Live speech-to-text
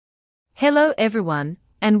Hello everyone,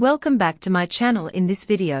 and welcome back to my channel. In this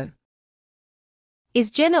video,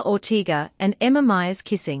 is Jenna Ortega and Emma Myers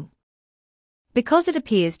kissing? Because it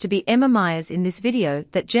appears to be Emma Myers in this video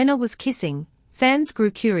that Jenna was kissing, fans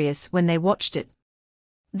grew curious when they watched it.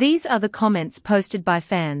 These are the comments posted by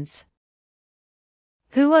fans.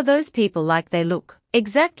 Who are those people? Like they look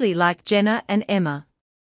exactly like Jenna and Emma.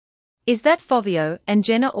 Is that Fovio and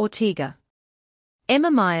Jenna Ortega?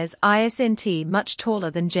 Emma Myers isn't much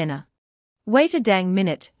taller than Jenna. Wait a dang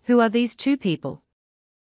minute, who are these two people?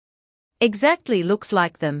 Exactly looks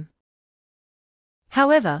like them.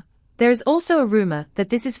 However, there is also a rumor that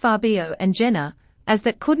this is Fabio and Jenna, as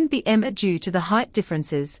that couldn't be Emma due to the height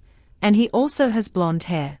differences, and he also has blonde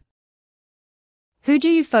hair. Who do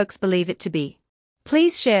you folks believe it to be?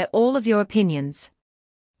 Please share all of your opinions.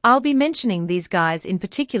 I'll be mentioning these guys in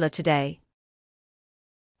particular today.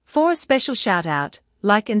 For a special shout out,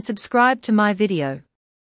 like and subscribe to my video.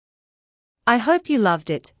 I hope you loved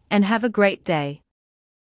it, and have a great day.